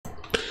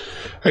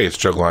Hey, it's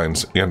Jug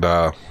Lines, and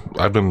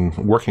I've been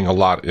working a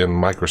lot in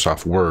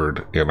Microsoft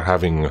Word and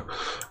having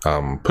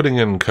putting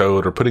in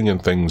code or putting in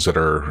things that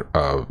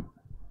are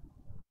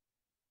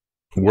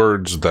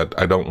words that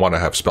I don't want to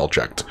have spell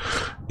checked,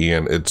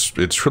 and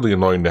it's really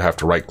annoying to have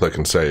to right click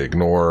and say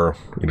ignore,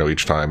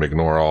 each time,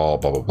 ignore all,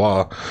 blah blah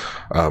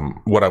blah.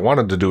 What I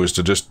wanted to do is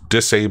to just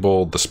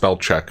disable the spell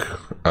check,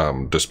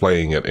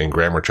 displaying it and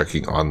grammar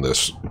checking on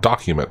this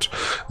document.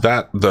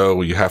 That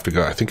though, you have to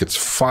go, I think it's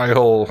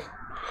File,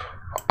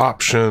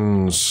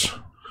 Options,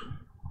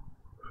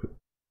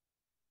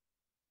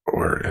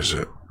 where is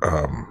it?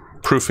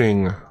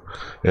 Proofing,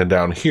 and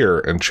down here,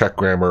 and check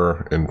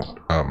grammar, and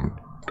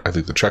I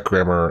think the check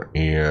grammar,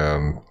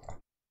 and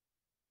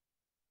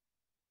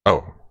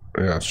oh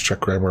yeah, it's check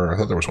grammar. I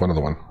thought there was one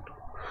other one.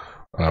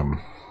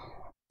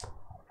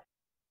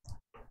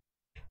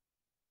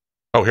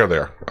 Oh, here they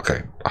are.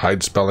 Okay.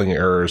 Hide spelling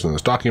errors in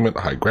this document,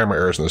 hide grammar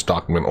errors in this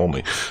document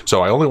only.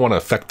 So I only want to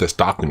affect this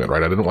document,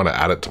 right? I didn't want to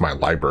add it to my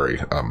library.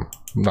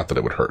 Not that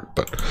it would hurt,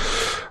 but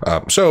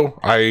so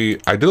I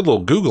did a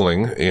little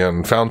Googling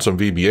and found some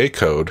VBA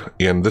code,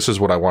 and this is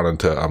what I wanted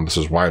to, this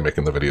is why I'm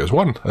making the videos.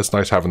 One, it's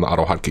nice having the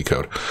AutoHotkey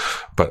code,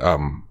 but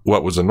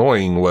what was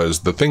annoying was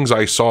the things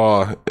I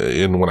saw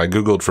when I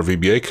Googled for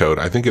VBA code.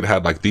 I think it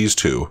had like these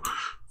two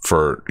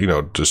for,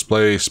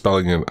 display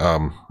spelling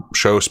and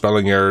show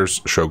spelling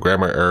errors, show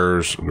grammar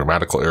errors,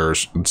 grammatical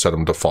errors, and set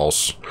them to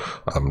false,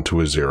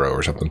 to a 0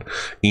 or something.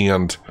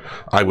 And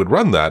I would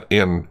run that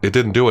and it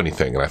didn't do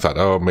anything. And I thought,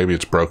 oh, maybe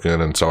it's broken.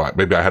 And so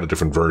maybe I had a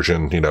different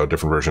version,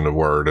 different version of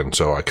Word. And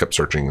so I kept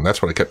searching, and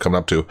that's what I kept coming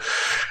up to.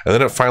 And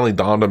then it finally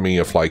dawned on me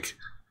of like,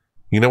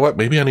 you know what,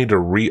 maybe I need to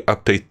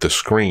re-update the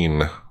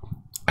screen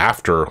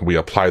after we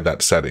applied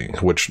that setting,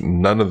 which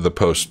none of the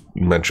posts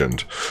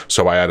mentioned.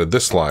 So I added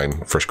this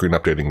line for screen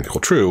updating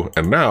equal true,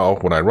 and now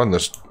when I run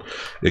this,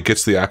 it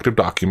gets the active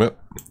document.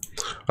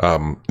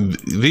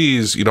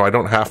 These, I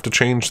don't have to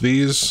change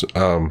these.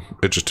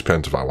 It just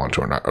depends if I want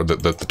to or not, or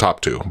the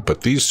top two.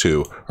 But these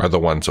two are the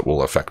ones that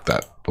will affect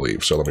that, I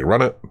believe. So let me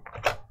run it.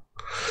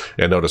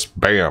 And notice,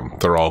 bam,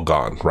 they're all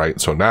gone,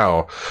 right? So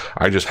now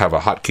I just have a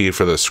hotkey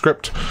for this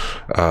script,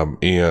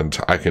 and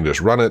I can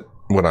just run it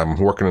when I'm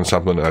working on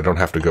something, and I don't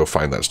have to go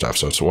find that stuff.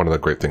 So it's one of the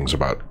great things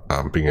about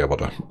being able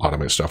to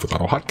automate stuff with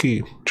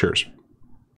AutoHotkey. Cheers.